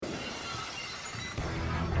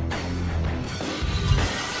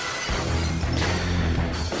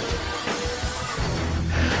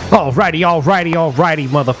Alrighty,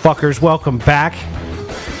 motherfuckers. Welcome back.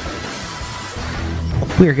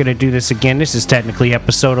 We're going to do this again. This is technically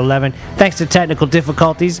episode 11. Thanks to technical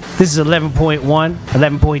difficulties, this is 11.1,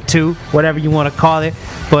 11.2, whatever you want to call it.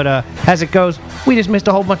 But as it goes, we just missed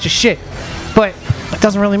a whole bunch of shit. But it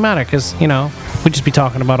doesn't really matter because, we just be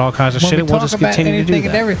talking about all kinds of shit. We'll just continue to do that. Anything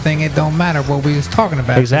and everything, it don't matter what we was talking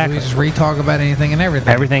about. Exactly. We just re-talk about anything and everything.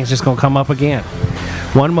 Everything's just going to come up again.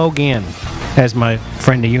 One more again, as my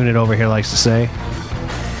friend the unit over here likes to say.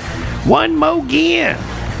 One more again.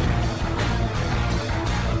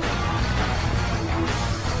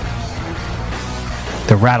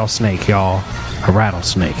 The rattlesnake, y'all. A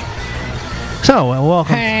rattlesnake. So,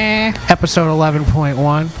 welcome. Episode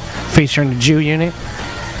 11.1, featuring the Jew unit.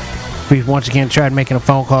 We've once again tried making a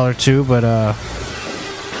phone call or two, but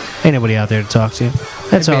ain't nobody out there to talk to.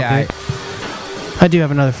 That's all good. I do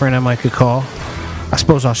have another friend I might could call. I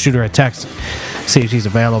suppose I'll shoot her a text, see if she's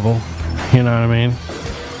available. You know what I mean?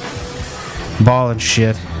 Ball and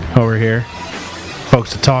shit over here.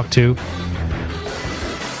 Folks to talk to.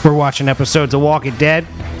 We're watching episodes of Walking Dead.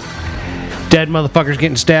 Dead motherfuckers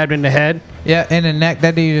getting stabbed in the head. Yeah, in the neck.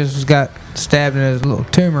 That dude just got stabbed in his little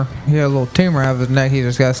tumor. He had a little tumor out of his neck. He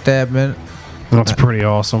just got stabbed in it. That's pretty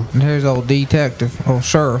awesome. And here's old detective, old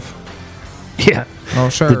sheriff. Yeah.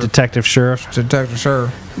 Old sheriff. The detective sheriff. Detective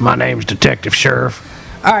sheriff. My name's Detective Sheriff.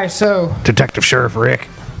 All right, so Detective Sheriff Rick.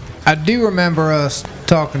 I do remember us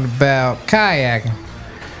talking about kayaking.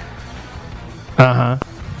 Uh-huh.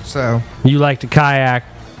 So you like to kayak,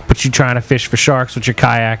 but you trying to fish for sharks with your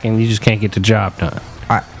kayak, and you just can't get the job done.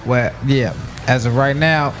 All right, well, yeah. As of right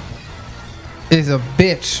now, is a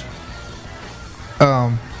bitch.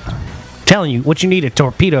 Telling you what you need are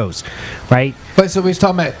torpedoes, right? But so we was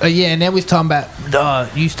talking about and then we was talking about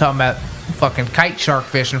you was talking about fucking kite shark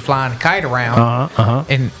fishing, flying a kite around.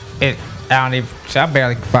 And I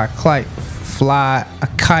barely can fly a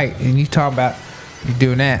kite, and you talking about you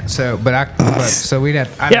doing that. So, so we'd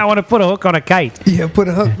have. I want to put a hook on a kite. Yeah, put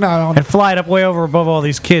a hook knot on and fly it up way over above all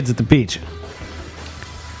these kids at the beach.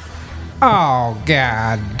 Oh,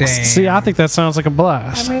 god damn. See, I think that sounds like a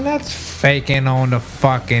blast. I mean, that's faking on the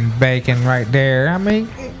fucking bacon right there. I mean...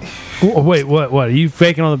 Wait, what? Are you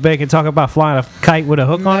faking on the bacon talking about flying a kite with a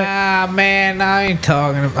hook on it? Nah, man, I ain't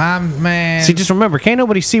talking about... man... See, just remember, can't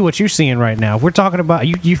nobody see what you're seeing right now. We're talking about...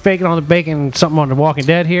 You faking on the bacon something on The Walking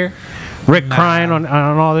Dead here? Rick crying on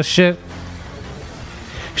all this shit?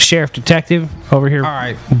 Sheriff Detective over here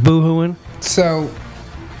boo-hooing? So...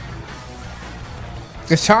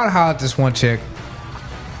 It's trying to holler at this one chick.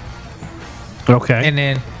 Okay. And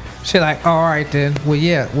then she like, all right then. Well,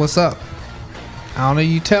 yeah, what's up? I don't know,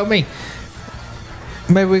 you tell me.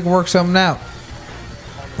 Maybe we can work something out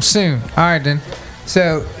soon. All right then.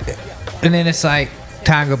 So, and then it's like,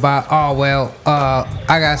 time go by. Oh, well,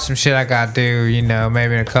 I got some shit I got to do,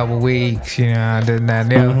 maybe in a couple weeks, I did that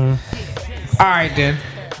deal. All right then.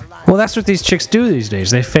 Well, that's what these chicks do these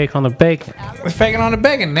days. They fake on the bacon. They're faking on the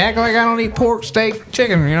bacon. They act like I don't eat pork, steak,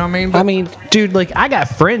 chicken. You know what I mean? I mean, dude, I got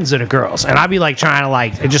friends that are girls, and I'd be trying to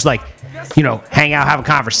hang out, have a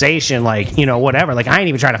conversation, whatever. I ain't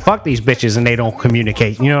even trying to fuck these bitches, and they don't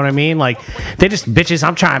communicate. You know what I mean? They just bitches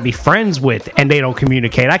I'm trying to be friends with, and they don't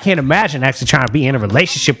communicate. I can't imagine actually trying to be in a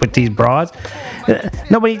relationship with these broads. They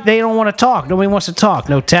don't want to talk. Nobody wants to talk.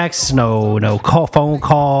 No text, no phone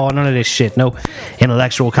call, none of this shit. No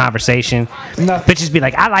intellectual conversation. Nothing. Bitches be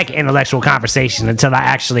like, I like intellectual conversation until I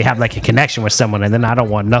actually have a connection with someone, and then I don't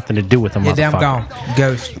want nothing to do with them. Yeah, damn gone.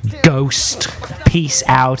 Ghost. Peace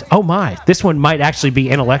out. Oh my, this one might actually be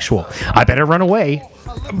intellectual. I better run away.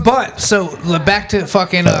 But so back to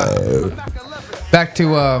fucking the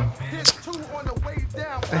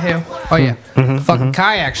hell. Oh yeah, fucking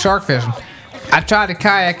kayak shark fishing. I tried to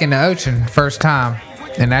kayak in the ocean first time,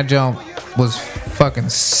 and that jump was fucking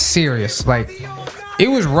serious. It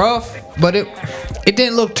was rough, but it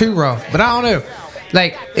didn't look too rough. But I don't know.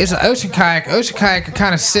 It's an ocean kayak. Ocean kayak, you're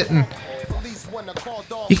kind of sitting.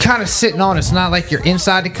 You're kind of sitting on. It's not like you're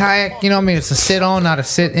inside the kayak. You know what I mean? It's a sit on, not a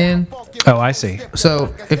sit in. Oh, I see.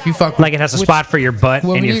 So if you fuck, it has a spot for your butt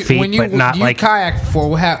and your feet, but not you kayak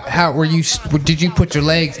before. How were you? Did you put your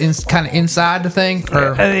legs kind of inside the thing?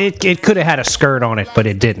 Or? It could have had a skirt on it, but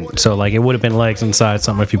it didn't. So it would have been legs inside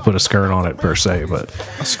something if you put a skirt on it per se. But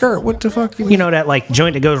a skirt? What the fuck? You know that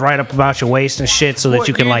joint that goes right up about your waist and shit, so that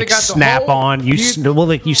you can snap on. You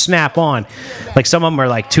snap on. Some of them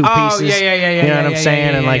are two pieces. Yeah. You know what I'm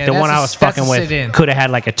saying? And the one I was fucking with could have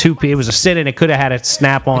had a two piece. It was a sit in. It could have had a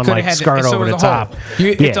snap on skirt over the top.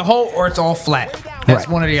 It's a hole or it's all flat. That's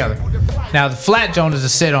one or the other. Now the flat joint is to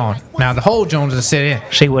sit on. Now the whole joint is to sit in.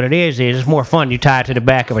 See what it is it's more fun. You tie it to the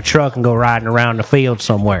back of a truck and go riding around the field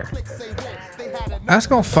somewhere. That's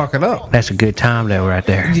gonna fuck it up. That's a good time though, right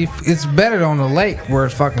there. It's better on the lake where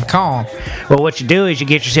it's fucking calm. Well, what you do is you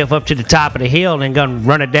get yourself up to the top of the hill and then go and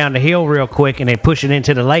run it down the hill real quick and then push it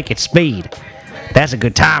into the lake at speed. That's a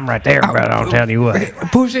good time right there, brother. I'll tell you what.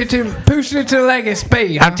 Push it to the lake at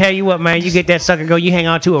speed. I'll tell you what, man. You get that sucker go. You hang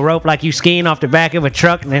on to a rope like you skiing off the back of a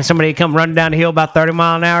truck, and then somebody come running down the hill about 30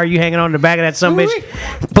 miles an hour. You hanging on the back of that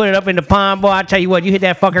bitch. Put it up in the pond, boy. I tell you what. You hit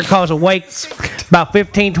that fucker, cause a wake about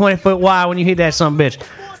 15, 20 foot wide when you hit that bitch.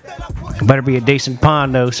 Better be a decent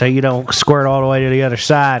pond though, so you don't squirt all the way to the other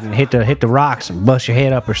side and hit the rocks and bust your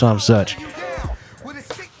head up or something such.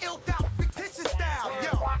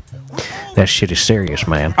 That shit is serious,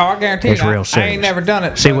 man. Oh, I guarantee it's you. real serious. I ain't never done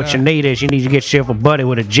it. See, what you need is you need to get yourself a buddy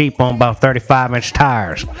with a Jeep on about 35-inch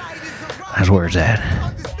tires. That's where it's at.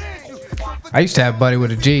 I used to have a buddy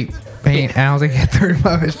with a Jeep. I don't think he had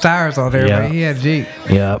 35-inch tires on there, but he had a Jeep.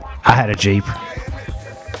 Yep, I had a Jeep.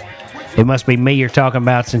 It must be me you're talking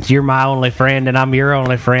about since you're my only friend and I'm your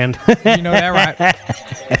only friend. You know that,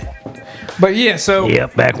 right? But yeah, so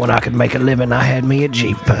yep, back when I could make a living, I had me a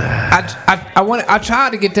Jeep. I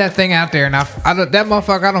tried to get that thing out there, and that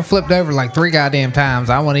motherfucker I done flipped over like 3 goddamn times.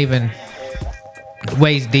 I wasn't even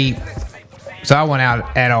waist deep, so I went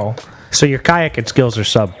out at all. So your kayaking skills are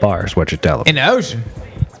subpar, is what you're telling me. In the ocean.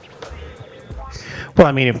 Well,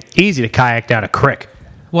 I mean, it's easy to kayak down a creek.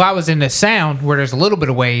 Well, I was in the sound where there's a little bit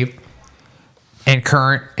of wave and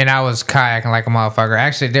current, and I was kayaking like a motherfucker.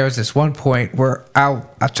 Actually, there was this one point where I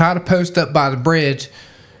tried to post up by the bridge,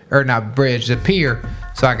 or not bridge, the pier,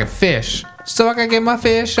 so I could fish. So I could get my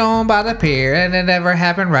fish on by the pier, and it never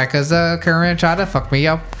happened right, cause the current tried to fuck me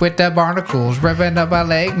up with the barnacles, ripping up my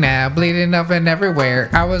leg now, bleeding up and everywhere.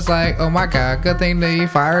 I was like, oh my god, good thing the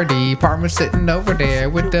fire department sitting over there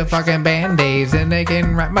with the fucking band-aids, and they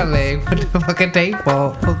can wrap my leg with the fucking tape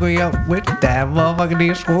ball, hook me up with that motherfucking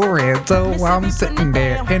Neosporin. So I'm sitting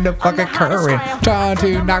there in the fucking current, trying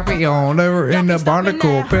to knock me on over in the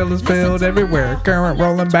barnacle, pillars filled everywhere, current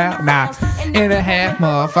rolling about 9.5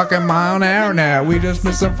 motherfucking mile an hour now. We just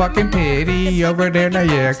missed some fucking titty over there now,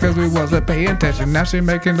 yeah, cause we wasn't paying attention. Now she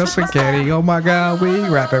making us a caddy. Oh my god, we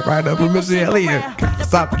wrap it right over Missy Elliott. Gotta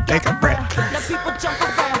stop and take a breath.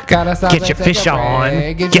 Gotta stop. Get your fish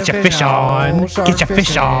on. Get your fish on. Get your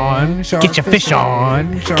fish on. Get your fish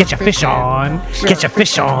on. Get your fish on. Get your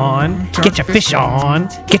fish on. Get your fish on.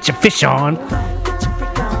 Get your fish on.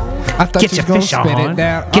 I thought get you your was fish gonna spit on. it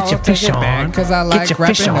down. Get your fish on. Cause I like get your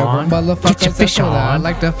fish on. Get your fish on.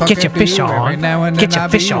 Like get your fish on. Get your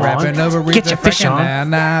fish on. Get your fish on.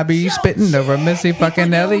 Now I be spitting over Missy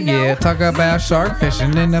fucking Elliott. Talk about shark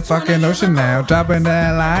fishing in the fucking ocean now. Dropping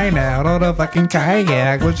that line out on the fucking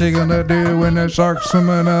kayak. What you gonna do when the shark's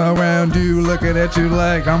swimming around you? Looking at you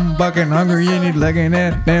like I'm fucking hungry and you looking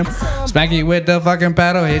at them. Smack you with the fucking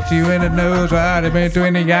paddle. Hit you in the nose right in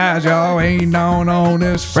between the eyes. Y'all ain't on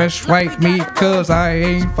this fresh white meat. Cause I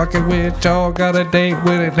ain't fucking with y'all. Got a date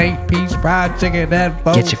with an 8-piece fried chicken at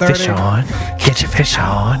 4:30. Get your fish on. Get your fish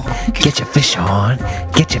on. Get your fish on.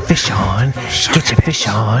 Get your fish on. Get your fish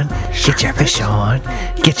on. Get your fish on.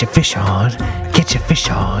 Get your fish on. Get your fish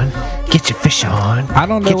on. Get your fish on. I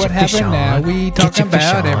don't know what happened now. We talking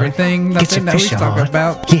about everything. Nothing that we talking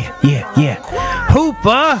about. Yeah.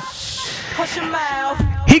 Hooper.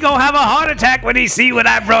 He gonna have a heart attack when he see what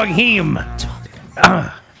I brought him.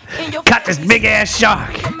 Caught this big ass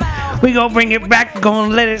shark. We gonna bring it back,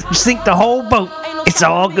 gonna let it sink the whole boat. It's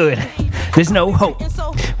all good. There's no hope.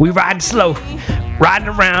 We riding slow, riding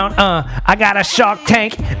around. I got a shark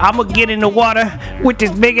tank. I'ma get in the water with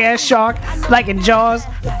this big ass shark like in Jaws.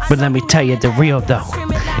 But let me tell you the real though.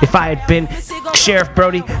 If I had been Sheriff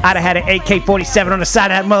Brody, I'd have had an AK-47 on the side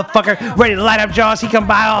of that motherfucker, ready to light up Jaws. He come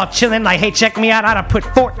by all chilling, like, hey, check me out. I'd have put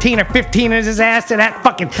 14 or 15 in his ass to that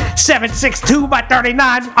fucking 7.62 by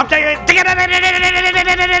 39. I'm telling you,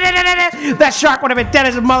 that shark would have been dead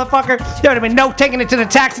as a motherfucker. There would have been no taking it to the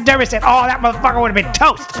taxidermist, and all that motherfucker would have been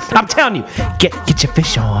toast. I'm telling you, get your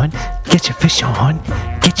fish on, get your fish on,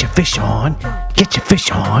 get your fish on, get your fish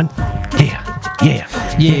on. Yeah.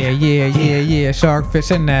 Shark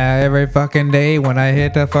fishing now every fucking day. When I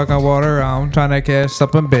hit the fucking water, I'm trying to catch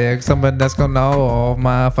something big, something that's gonna gnaw off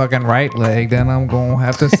my fucking right leg. Then I'm gonna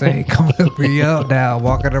have to say, come help me up now.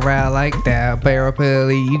 Walking around like that,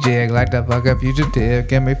 paraplegic, like the fucking fugitive.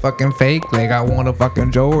 Give me fucking fake leg. I want a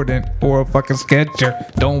fucking Jordan or a fucking Sketcher.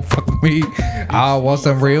 Don't fuck me. I want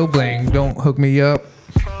some real bling. Don't hook me up.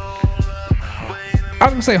 I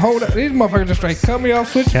was gonna say, hold up. These motherfuckers just straight cut me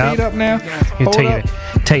off, switch feet up now.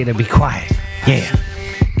 Tell you to be quiet. Yeah.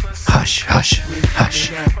 Hush, hush, hush.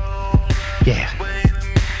 Yeah.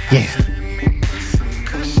 Yeah.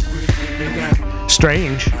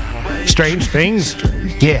 Strange things.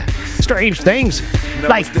 Yeah. Strange things.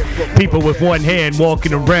 Like people with one hand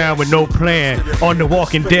walking around with no plan. On the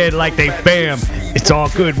Walking Dead like they fam. It's all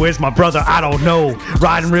good. Where's my brother? I don't know.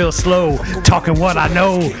 Riding real slow. Talking what I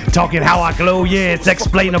know. Talking how I glow. Yeah, it's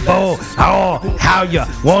explainable. Oh, how you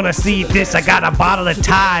wanna see this? I got a bottle of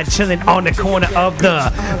Tide chilling on the corner of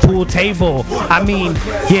the pool table. I mean,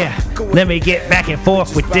 yeah. Let me get back and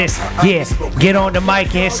forth with this. Yeah, get on the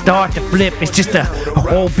mic and start to flip. It's just a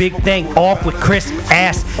whole big thing. Off with crisp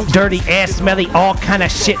ass, dirty ass, smelly, all kind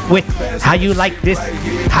of shit with how you like this,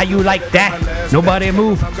 how you like that. Nobody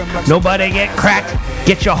move, nobody get cracked.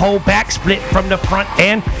 Get your whole back split from the front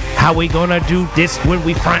end. How we gonna do this when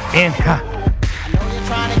we front end? Huh.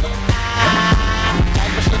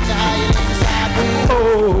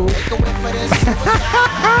 Oh.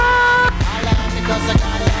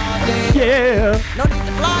 Yeah.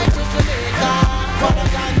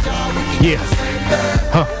 Yeah.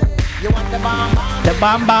 Huh. The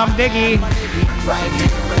bomb diggy.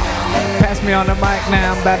 Pass me on the mic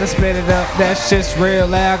now, I'm about to spit it up. That shit's real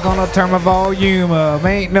loud, gonna turn my volume up.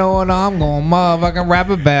 Ain't know what I'm gonna motherfucking rap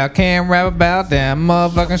about. Can't rap about them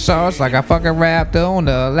motherfucking shorts like I fucking rapped on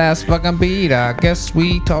the last fucking beat. I guess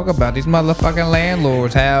we talk about these motherfucking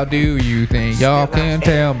landlords. How do you think y'all can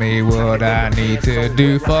tell me what I need to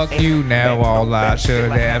do? Fuck you now, all I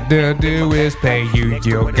should have to do is pay you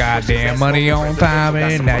your goddamn money on time.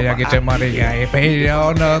 And now y'all get your money, I ain't paid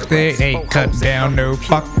y'all nothing. Ain't cutting down no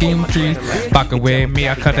fucking trees. Fucking with me,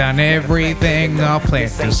 I cut down everything. I'll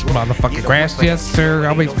plant this motherfucking grass, yes sir.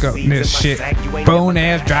 I'll be cutting this shit bone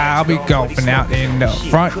ass dry. I'll be golfing out in the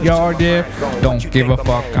front yard, yeah. Don't give a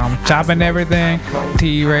fuck, I'm chopping everything.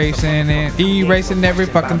 T-racing and E-racing every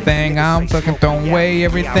fucking thing. I'm fucking throwing away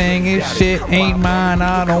everything. This shit ain't mine,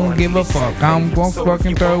 I don't give a fuck. I'm gonna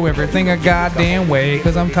fucking throw everything a goddamn way.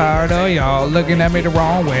 Cause I'm tired of y'all looking at me the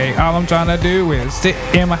wrong way. All I'm trying to do is sit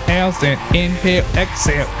in my house and inhale,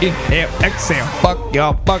 exhale, inhale, exhale. Fuck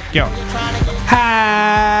y'all, fuck y'all.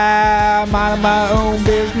 Hi, minding my own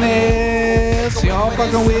business. Y'all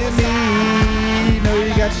fucking with me. Know you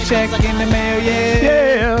got your check in the mail, yeah.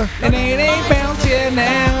 Yeah. And it ain't bounced yet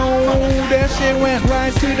now. That shit went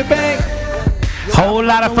right to the bank. Whole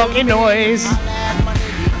lot of fucking noise.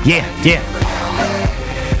 Yeah, yeah.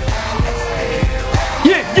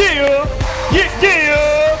 Yeah, yeah. Yeah, yeah.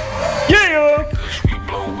 Yeah.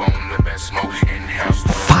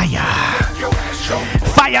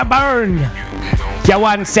 Fire burn. You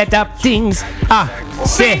want set up things.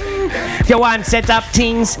 Say. You want set up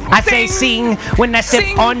things. I say sing when I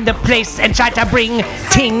step on the place and try to bring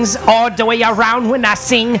things all the way around when I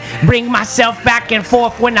sing. Bring myself back and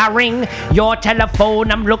forth when I ring your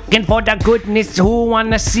telephone. I'm looking for the goodness. Who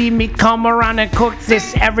wanna see me come around and cook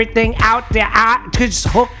this? Everything out there, I just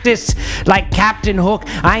hook this like Captain Hook.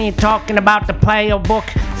 I ain't talking about the player book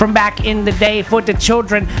from back in the day for the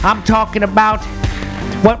children. I'm talking about,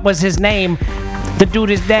 what was his name? The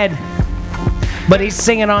dude is dead, but he's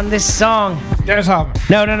singing on this song. Dennis Hopper.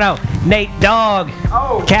 No. Nate Dogg.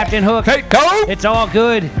 Oh. Captain Hook. Hey, go! It's all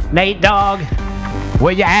good. Nate Dogg.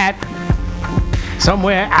 Where you at?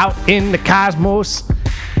 Somewhere out in the cosmos.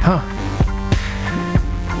 Huh.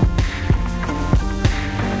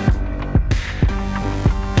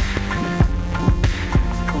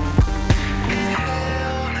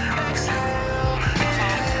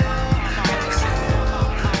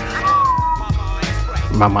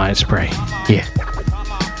 My mind spray. Yeah.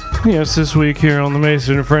 Yes, this week here on the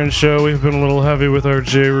Mason and Friends show, we've been a little heavy with our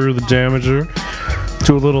J-Roo the Damager.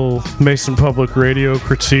 Do a little Mason Public Radio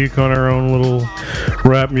critique on our own little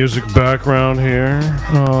rap music background here.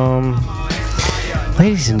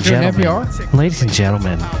 Ladies and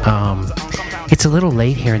gentlemen, it's a little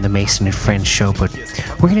late here in the Mason and Friends show, but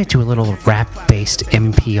we're going to do a little rap-based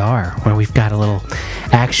NPR where we've got a little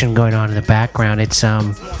action going on in the background. It's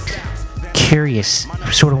curious,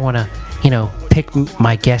 sort of want to, pick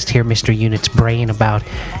my guest here, Mr. Unit's brain about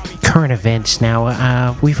current events.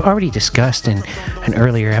 Now, we've already discussed in an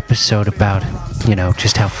earlier episode about,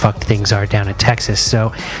 just how fucked things are down in Texas,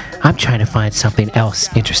 so I'm trying to find something else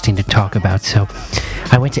interesting to talk about. So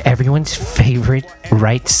I went to everyone's favorite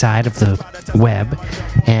right side of the web,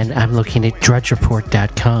 and I'm looking at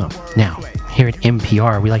drudgereport.com. Now, here at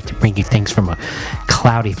NPR, we like to bring you things from a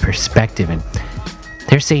cloudy perspective, and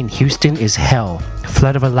they're saying Houston is hell,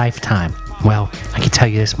 flood of a lifetime. Well, I can tell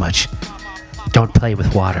you this much. Don't play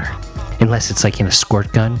with water. Unless it's like in a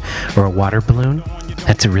squirt gun or a water balloon.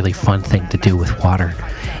 That's a really fun thing to do with water.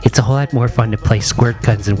 It's a whole lot more fun to play squirt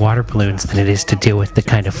guns and water balloons than it is to deal with the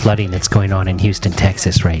kind of flooding that's going on in Houston,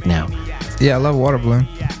 Texas right now. Yeah, I love water balloon.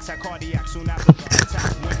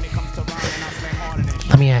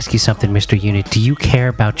 Let me ask you something, Mr. Unit. Do you care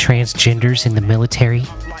about transgenders in the military?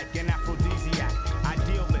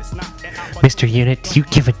 Mr. Unit, do you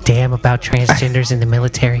give a damn about transgenders in the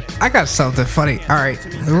military? I got something funny. All right,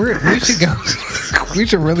 we should go. We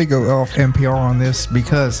should really go off NPR on this,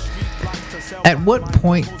 because at what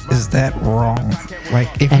point is that wrong?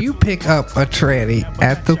 Like, if you pick up a tranny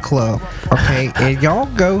at the club, okay, and y'all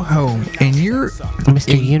go home, and you're...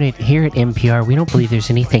 Mr. Unit, here at NPR, we don't believe there's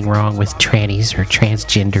anything wrong with trannies or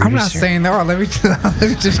transgenders. I'm not saying there are. Let me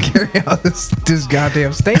just carry out this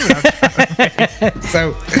goddamn statement.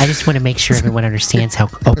 So I just want to make sure everyone understands how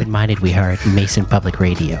open-minded we are at Mason Public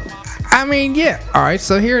Radio. I mean, yeah. All right,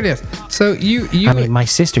 so here it is. So you I mean, my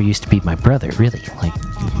sister used to be my brother, really. Like...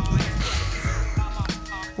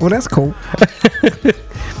 Well, that's cool.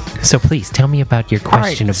 So please tell me about your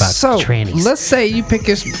question about trannies. Let's say you pick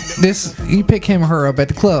you pick him or her up at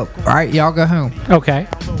the club. All right, y'all go home. Okay.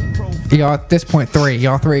 Y'all at this point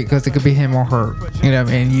y'all three, because it could be him or her. You know,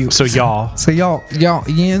 and you. So y'all. So y'all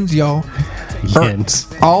yins, y'all. Yins.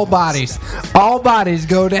 All bodies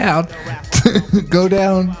go down,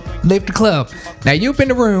 leave the club. Now you up in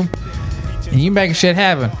the room, and you making shit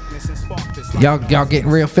happen. Y'all getting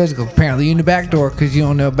real physical. Apparently you in the back door because you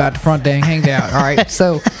don't know about the front dang hangout. All right,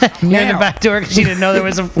 so You're in the back door because you didn't know there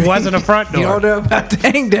wasn't a front door. You don't know about the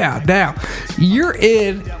hangout. Now you're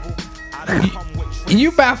in. You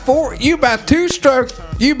about two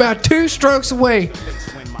strokes away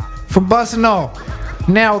from busting off.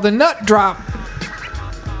 Now the nut drop,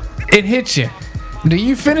 it hits you. Do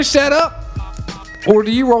you finish that up, or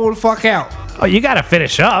do you roll the fuck out? Oh, you gotta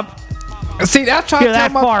finish up. See, I try You're to tell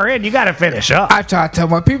that far in, you gotta finish up. I try to tell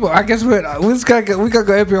my people. I guess we just gotta go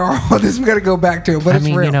NPR on this. We gotta go back to it, but it's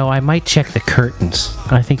real. You know, I might check the curtains.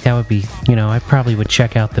 I think that would be, I probably would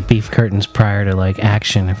check out the beef curtains prior to like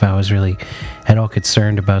action if I was really at all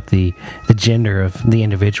concerned about the gender of the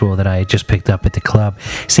individual that I had just picked up at the club.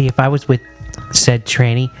 See, if I was with said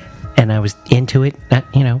tranny and I was into it,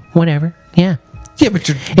 whatever. Yeah. Yeah,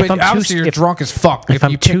 but obviously you're drunk as fuck if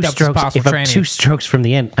you picked up the spouse If I'm 2 strokes from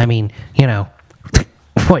the end, I mean,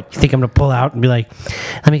 what, you think I'm going to pull out and be like,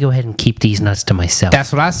 let me go ahead and keep these nuts to myself?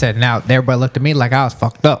 That's what I said. Now, everybody looked at me like I was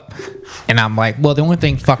fucked up. And I'm like, well, the only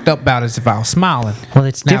thing fucked up about it is if I was smiling. Well,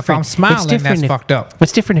 it's now, different. If I'm smiling, that's fucked up.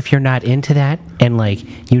 It's different if you're not into that and,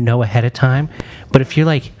 ahead of time. But if you're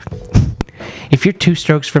like... If you're 2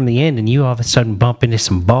 strokes from the end and you all of a sudden bump into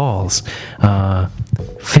some balls,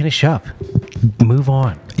 finish up. Move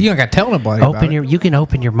on. You don't got to tell nobody about it. You can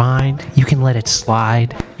open your mind. You can let it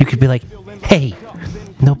slide. You could be like, hey,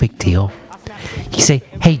 no big deal. You say,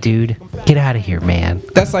 hey, dude, get out of here, man.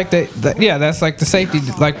 That's like that's like the safety,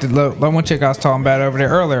 like the one chick I was talking about over there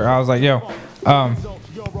earlier. I was like, yo,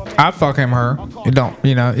 I'd fuck him or her. It don't,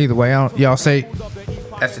 either way. Y'all say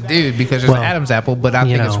that's a dude because there's an Adam's apple, but I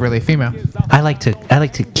think it's really a female. I like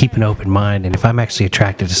to keep an open mind, and if I'm actually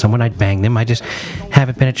attracted to someone, I'd bang them. I just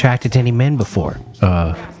haven't been attracted to any men before.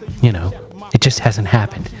 It just hasn't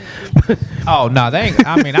happened. Oh no, they ain't.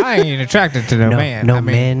 I mean, I ain't even attracted to no man. No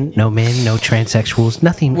men, no transsexuals,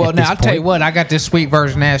 nothing. Well, now I'll tell you what, I got this sweet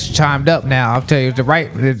version ass chimed up. Now I'll tell you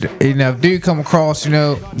if dude come across, with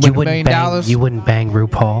 $1 million, you wouldn't bang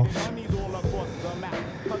RuPaul.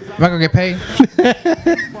 Am I gonna get paid?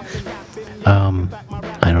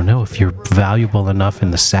 I don't know. If you're valuable enough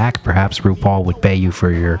in the sack, perhaps RuPaul would pay you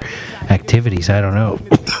for your activities. I don't know.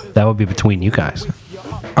 That would be between you guys.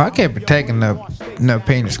 I can't be taking no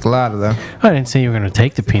penis colada though. I didn't say you were going to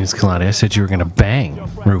take the penis colada. I said you were going to bang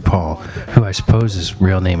RuPaul, who I suppose his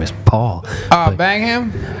real name is Paul. Bang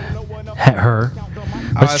him? Her.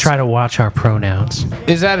 Let's try to watch our pronouns.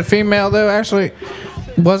 Is that a female though? Actually,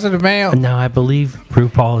 was it a male? No, I believe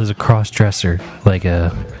RuPaul is a cross-dresser, like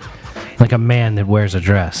a man that wears a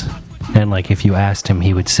dress. And if you asked him,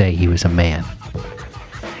 he would say he was a man,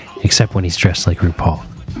 except when he's dressed like RuPaul.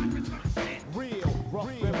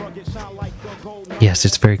 Yes,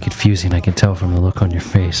 it's very confusing. I can tell from the look on your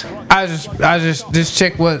face. This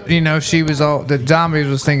chick was, she was all, the zombies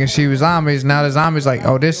was thinking she was zombies. Now the zombies like,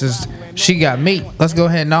 oh, she got meat. Let's go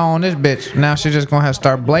ahead and gnaw on this bitch. Now she's just going to have to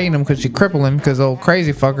start blading him because she crippling because old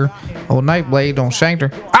crazy fucker, old Nightblade, don't shanked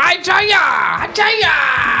her. I tell ya!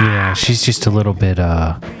 Yeah, she's just a little bit,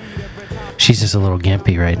 she's just a little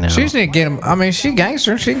gimpy right now. She just need to get him. I mean, she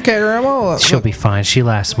gangster. She can carry him all up. She'll be fine. She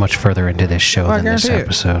lasts much further into this show than this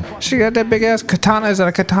episode. She got that big ass katana. Is that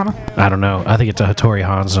a katana? I don't know. I think it's a Hattori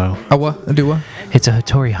Hanzo. A what? Do what? It's a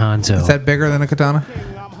Hattori Hanzo. Is that bigger than a katana?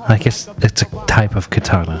 I guess it's a type of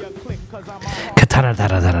katana.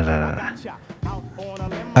 Katana.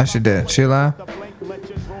 Oh, she did. She alive?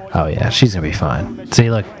 Oh yeah, she's gonna be fine.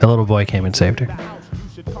 See, look, the little boy came and saved her.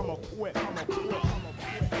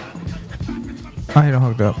 Oh, he don't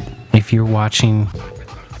hooked up. If you're watching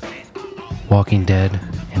Walking Dead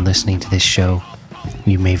and listening to this show,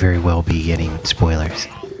 you may very well be getting spoilers.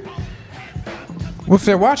 Well, if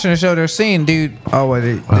they're watching the show, they're seeing, dude. Oh,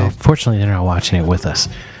 well, fortunately, they're not watching it with us.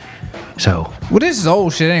 So. Well, this is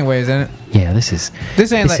old shit, anyways, isn't it? Yeah, this is.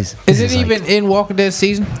 This ain't like. Is it even in Walking Dead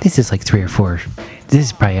season? This is like 3 or 4. This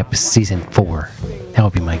is probably up season 4. That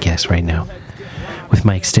would be my guess right now. With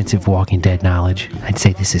my extensive Walking Dead knowledge, I'd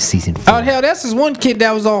say this is season 4. Oh, hell, that's this one kid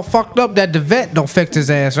that was all fucked up that the vet don't fix his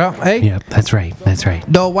ass, right? Hey? Yeah, that's right.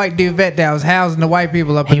 The white dude vet that was housing the white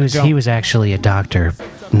people up in the jump. He was actually a doctor,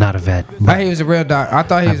 not a vet. He was a real doctor. I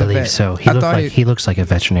thought he was a vet. I believe so. He looks like a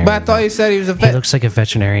veterinarian. But I thought he said he was a vet. He looks like a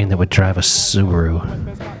veterinarian that would drive a Subaru.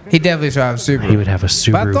 He definitely drives a Subaru. He would have a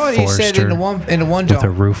Subaru But I thought he said in the one with a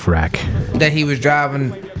roof rack that he was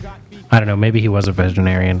driving. I don't know, maybe he was a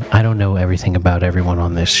veterinarian. I don't know everything about everyone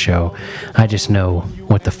on this show. I just know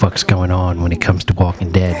what the fuck's going on when it comes to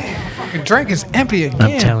Walking Dead. Fucking drink is empty again.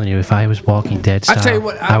 I'm telling you, if I was Walking Dead style, tell you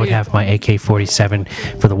what, I would have my AK-47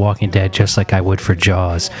 for the Walking Dead just like I would for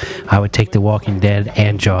Jaws. I would take the Walking Dead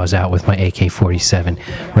and Jaws out with my AK-47.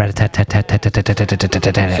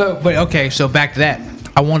 So back to that.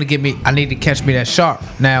 I need to catch me that shark.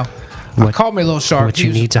 Now, call me a little shark. What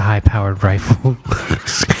you need's a high-powered rifle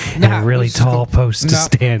and a really tall post to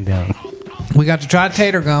stand on. We got to try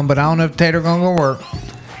tater gun, but I don't know if tater gun gonna work.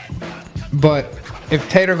 But if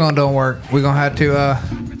tater gun don't work, we're gonna have to.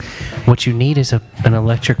 What you need is an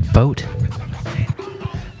electric boat.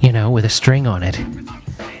 You know, with a string on it,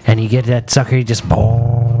 and you get that sucker. You just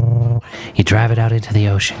you drive it out into the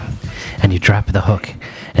ocean, and you drop the hook,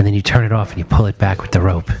 and then you turn it off and you pull it back with the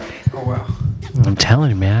rope. Oh wow. I'm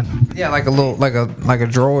telling you, man. Yeah, like a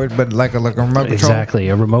droid, but like a remote control. Exactly,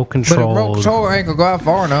 a remote control. But a remote control ain't gonna go out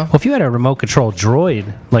far enough. Well, if you had a remote control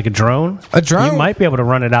droid, like a drone, you might be able to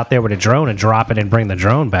run it out there with a drone and drop it and bring the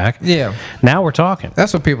drone back. Yeah. Now we're talking.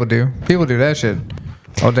 That's what people do. People do that shit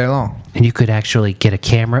all day long. And you could actually get a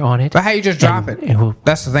camera on it. But how you just drop it?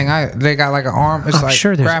 That's the thing. They got like an arm. I'm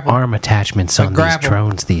sure there's arm attachments on these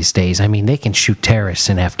drones these days. I mean, they can shoot terrorists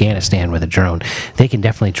in Afghanistan with a drone. They can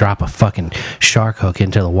definitely drop a fucking shark hook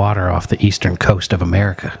into the water off the eastern coast of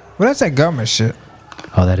America. Well, that's that government shit.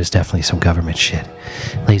 Oh, that is definitely some government shit.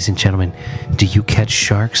 Ladies and gentlemen, do you catch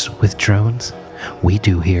sharks with drones? We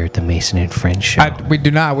do here at the Mason and Friends show. We do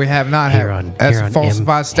not. We have not. That's a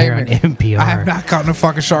falsified statement. Here on NPR. I have not caught no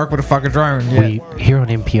fucking shark with a fucking drone yet. Here on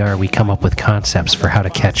NPR, we come up with concepts for how to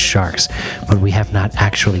catch sharks, but we have not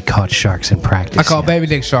actually caught sharks in practice. I call baby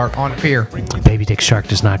dick shark on a pier. Baby dick shark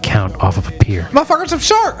does not count off of a pier. Motherfucker's a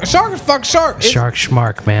shark. A shark is fucking shark. Shark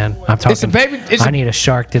schmark, man. I'm talking. I need a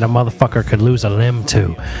shark that a motherfucker could lose a limb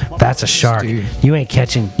to. That's a shark. Dude. You ain't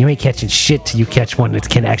catching shit till you catch one that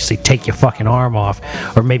can actually take your fucking arm off,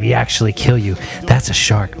 or maybe actually kill you. That's a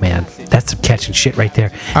shark, man. That's some catching shit right there.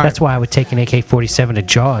 That's why I would take an AK-47 to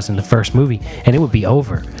Jaws in the first movie, and it would be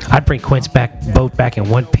over. I'd bring Quint's boat back in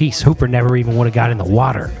one piece. Hooper never even would have got in the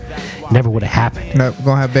water. Never would have happened. Nope,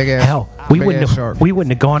 gonna have big ass. Hell, we wouldn't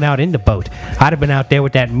have gone out in the boat. I'd have been out there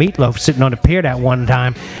with that meatloaf sitting on the pier that one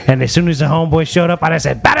time, and as soon as the homeboy showed up, I'd have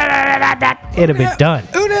said, it'd have been done.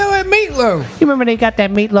 Who the hell had meatloaf? You remember they got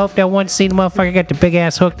that meatloaf, that one scene, the motherfucker got the big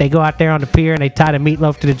ass hook. They go out there on the pier and they tie the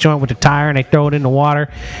meatloaf to the joint with the tire and they throw it in the water,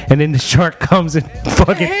 and then the shark comes and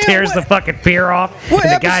fucking tears the fucking pier off. And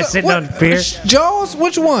the guy's sitting on the pier. Jaws?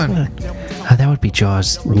 Which one? That would be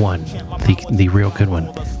Jaws 1, the real good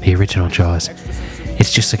one, the original Jaws.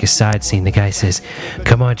 It's just like a side scene. The guy says,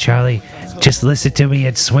 "Come on, Charlie, just listen to me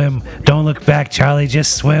and swim. Don't look back, Charlie,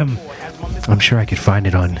 just swim." I'm sure I could find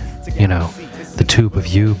it on, the tube of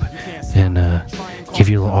Youb and give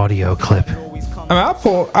you a little audio clip. I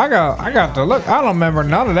got to look. I don't remember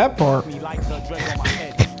none of that part.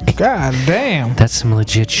 God damn. That's some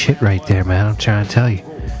legit shit right there, man. I'm trying to tell you.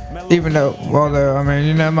 Even though,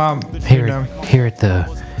 here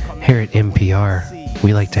at NPR,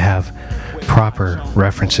 we like to have proper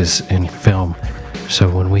references in film. So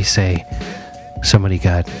when we say somebody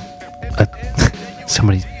got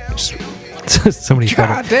somebody when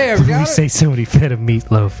we say somebody fed a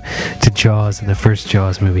meatloaf to Jaws in the first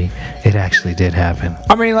Jaws movie, it actually did happen.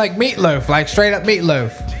 I mean, like meatloaf, like straight up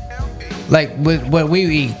meatloaf, like with what we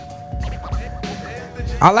eat.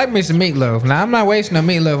 I like me some meatloaf. Now I'm not wasting no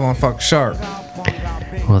meatloaf on a fucking shark.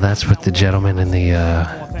 Well, that's what the gentleman in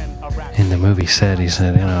the movie said. He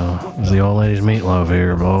said, the old lady's meatloaf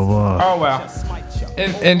here, blah blah blah. Oh well.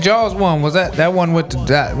 And Jaws 1 was that one with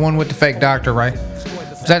the fake doctor, right?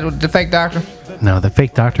 Was that the fake doctor? No, the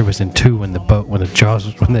fake doctor was in 2 when the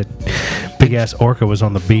big ass orca was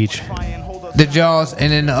on the beach. The Jaws,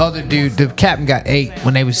 and then the other dude, the captain got 8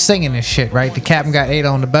 when they was singing this shit, right? The captain got 8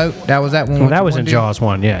 on the boat. That was that one. Well, that was in Jaws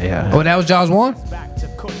 1, yeah. Oh, that was Jaws 1?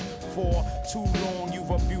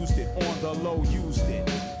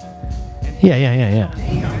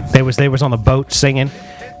 Yeah. They was on the boat singing,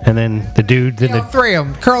 and then the dude, then the 3 of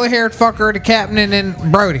them, curly-haired fucker, the captain, and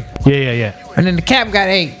then Brody. Yeah. And then the captain got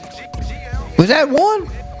 8. Was that 1?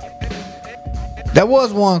 That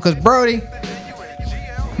was 1, because Brody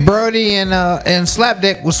and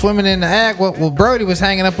Slapdick was swimming in the aqua. Well, Brody was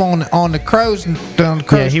hanging up on the crows.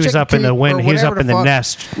 Yeah, he was up in the wind. He was up in the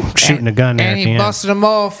nest shooting a gun there. And he busted him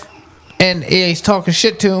off. And he's talking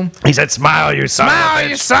shit to him. He said, "Smile, you son of a bitch." Smile,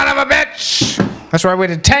 you son of a bitch. That's right,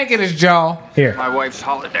 with a tank in his jaw. Here. My wife's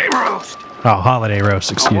holiday roast. Oh, holiday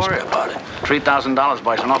roast, excuse me. Don't worry about it. $3,000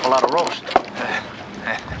 buys an awful lot of roast.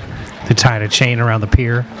 They tied a chain around the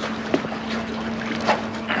pier.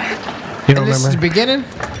 You don't And this is the remember? beginning?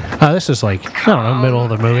 Oh, this is like, I don't know, middle of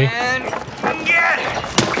the movie. And get it.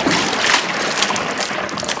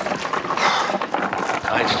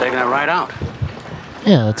 Tide's taking it right out.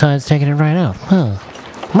 Yeah, the tide's taking it right out. Huh.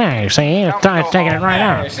 Man, see, the tide's taking it right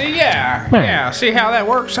out. See, yeah. See how that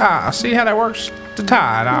works? See how that works? The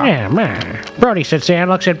tide. Yeah, man. Brody sits there and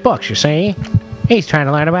looks at books, you see. He's trying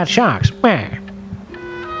to learn about sharks. Man.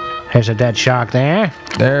 There's a dead shark there.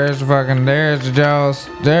 There's the Jaws.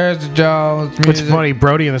 There's the Jaws. What's funny,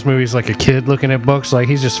 Brody in this movie is like a kid looking at books. Like,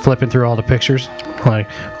 he's just flipping through all the pictures. Like,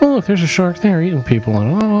 oh, look, there's a shark there eating people.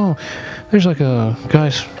 And, oh, there's like a guy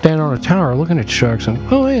standing on a tower looking at sharks. And,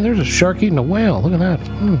 oh, hey, there's a shark eating a whale. Look at that.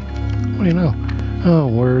 What do you know? Oh,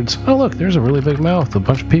 words. Oh, look, there's a really big mouth with a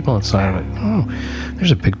bunch of people inside of it. Oh,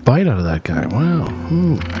 there's a big bite out of that guy. Wow.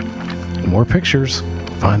 More pictures.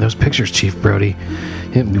 Find those pictures, Chief Brody.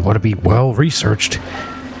 You want to be well researched.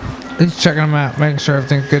 He's checking them out, making sure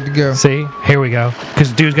everything's good to go. See, here we go. Because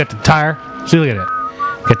the dude's got the tire. See, look at it.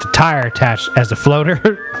 Got the tire attached as the floater.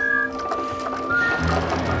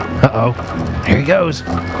 Uh-oh. Here he goes.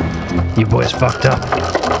 You boys fucked up.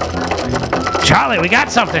 Charlie, we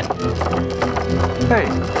got something. Hey,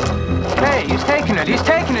 he's taking it. He's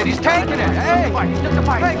taking it. He's taking it. Hey,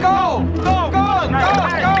 hey, go.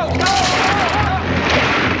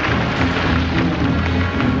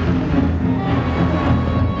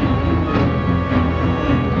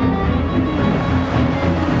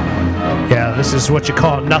 Yeah, this is what you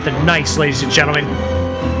call nothing nice, ladies and gentlemen.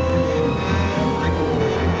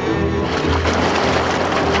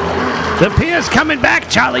 The pier's coming back,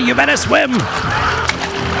 Charlie. You better swim. What the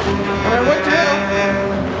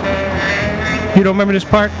hell? You don't remember this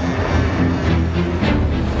part?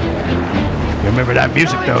 You remember that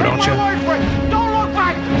music, though, don't you? Don't look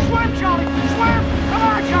back! Swim, Charlie! Swim! Come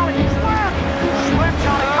on, Charlie! Swim! Swim,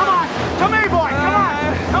 Charlie! Come on! To me, boy! Come on!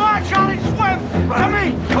 Come on, Charlie! Swim! To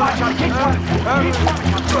me! Come on, Charlie! Keep swimming! Keep swimming,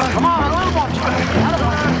 Charlie! Come on, a little more, Charlie!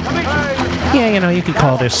 To me, Charlie! Yeah, you know, you could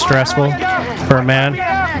call this stressful for a man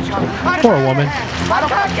or a woman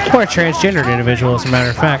or a transgendered individual, as a matter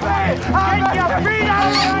of fact. Get your feet out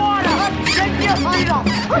of the water! Get your feet up!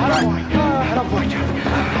 Attaboy, Charlie!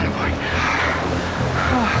 Attaboy!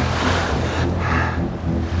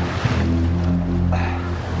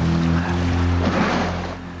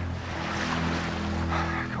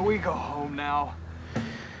 Can we go home now?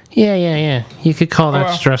 Yeah. You could call that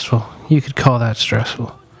well. stressful. You could call that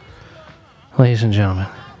stressful. Ladies and gentlemen.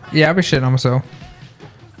 Yeah, I be shitting on myself.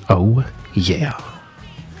 Oh, yeah.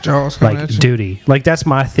 Jaws coming Like at you. duty. Like, that's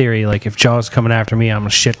my theory. Like, if Jaws coming after me, I'm gonna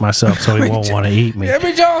shit myself so he won't want to eat me. Yeah,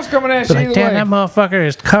 be Jaws coming at But you like, either damn, way. that motherfucker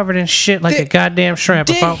is covered in shit like a goddamn shrimp.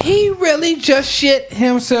 Did he really just shit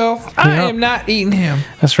himself? I Yep. am not eating him.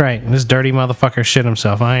 That's right. This dirty motherfucker shit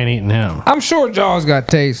himself. I ain't eating him. I'm sure Jaws got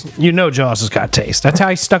taste. You know Jaws has got taste. That's how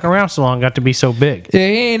he stuck around so long, got to be so big. Yeah,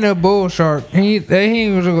 he ain't no bull shark. He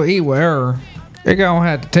ain't gonna eat whatever. It gonna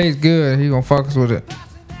have to taste good. He gonna fuck us with it.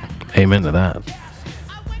 Amen to that.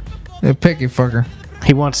 The picky fucker.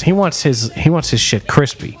 He wants his shit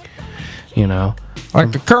crispy. You know?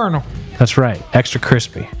 Like the Colonel. That's right. Extra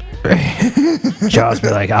crispy. Jaws be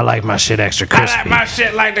like, I like my shit extra crispy. I like my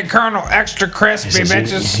shit like the Colonel. Extra crispy, He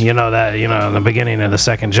says, bitches. you know that, in the beginning of the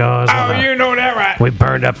second Jaws. Oh, you know that right. We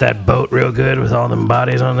burned up that boat real good with all them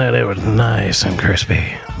bodies on there. They were nice and crispy.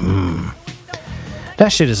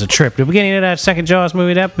 That shit is a trip. The beginning of that second Jaws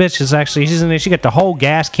movie, that bitch is actually, she's in there, she got the whole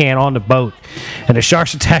gas can on the boat. And the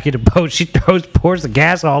shark's attacking the boat. She pours the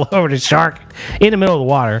gas all over the shark in the middle of the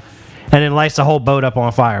water. and then lights the whole boat up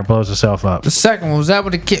on fire, blows itself up. The second one was that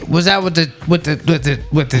with the kid? Was that with the The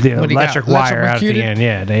what do you got? electric wire out at the Electrocuted? end.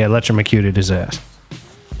 Yeah, they electrocuted his ass.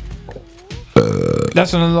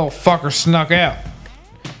 That's when the little fucker snuck out.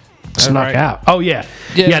 Snuck right. out. Oh yeah.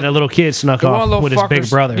 Yeah. Yeah, the little kid snuck The one off little with his big fuckers-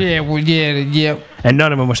 brother. Yeah, well, yeah. And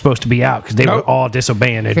none of them were supposed to be out because they were Nope. all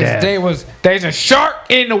disobeying their Because dad. there's a shark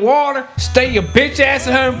in the water. Stay your bitch ass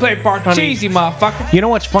at home and play Parcheesi, motherfucker. You know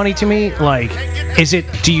what's funny to me? Like,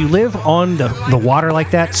 do you live on the water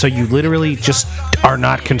like that so you literally just are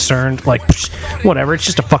not concerned? Like, whatever, it's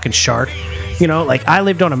just a fucking shark. You know, like I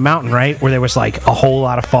lived on a mountain, right, where there was like a whole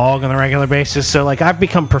lot of fog on a regular basis. So like I've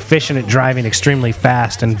become proficient at driving extremely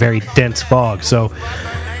fast in very dense fog. So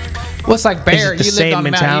What's like bear? Is it the You same lived on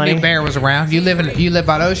the mountain. You mentality? knew bear was around. You live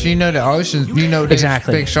by the ocean. You know the ocean. You know there's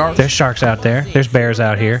exactly, big sharks. there's sharks out there. There's bears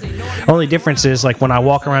out here. Only difference is like when I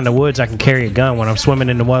walk around the woods, I can carry a gun. When I'm swimming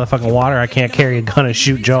in the motherfucking water, I can't carry a gun and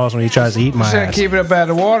shoot Jaws when he tries to eat my Should ass. keep it up out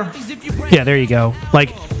of the water. Yeah, there you go.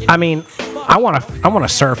 Like, I mean, I want to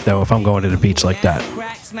surf though if I'm going to the beach like that.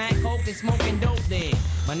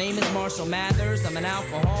 My name is Marshall Mathers. I'm an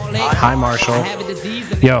alcoholic. Hi, Marshall. I have a disease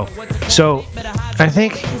that Yo, makes what's so better hide I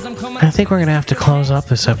think we're gonna have to close up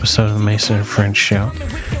this episode of the Mason and Friends show.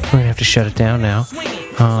 We're gonna have to shut it down now.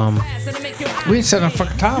 We didn't set a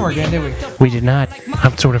fucking timer again, did we? We did not.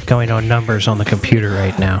 I'm sort of going on numbers on the computer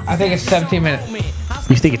right now. I think it's 17 minutes.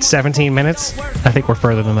 You think it's 17 minutes? I think we're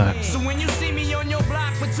further than that.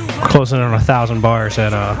 We're closing in on 1,000 bars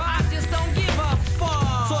at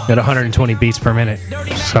 120 beats per minute.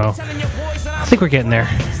 So I think we're getting there.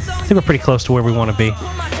 I think we're pretty close to where we want to be.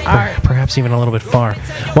 Perhaps even a little bit far.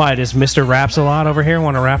 Why, does Mr. Raps a lot over here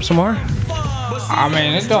want to rap some more? I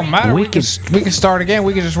mean, it don't matter. We We can start again.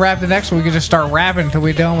 We can just rap the next one. We can just start rapping until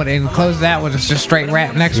we're done with it and close that with just straight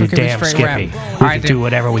rap. Next You're one can be damn straight Skippy. rap. We can do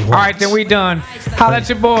whatever we want. All right, then we done. Holla at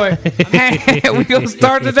your boy. Hey, we gonna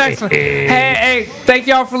start the next one. Hey, thank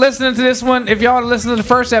y'all for listening to this one. If y'all listened to the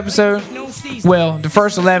first episode, well, the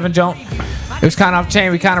first 11 jump, it was kind of off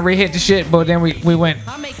chain. We kind of re-hit the shit, but then we went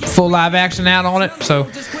full live action out on it.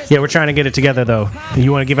 So, Yeah, we're trying to get it together though.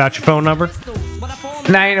 You want to give out your phone number?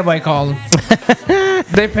 now ain't nobody calling.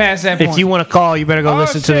 They passed that point. If you want to call, you better go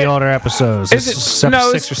listen to the shit. older episodes. Is This it? is step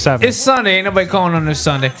No, 6 or 7. It's Sunday. Ain't nobody calling on this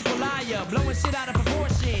Sunday.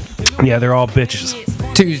 Yeah, they're all bitches.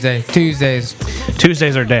 Tuesdays.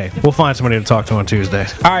 Tuesday's our day. We'll find somebody to talk to on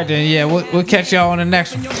Tuesdays. All right, then. Yeah, we'll catch y'all on the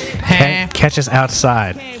next one. Catch us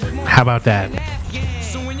outside. How about that?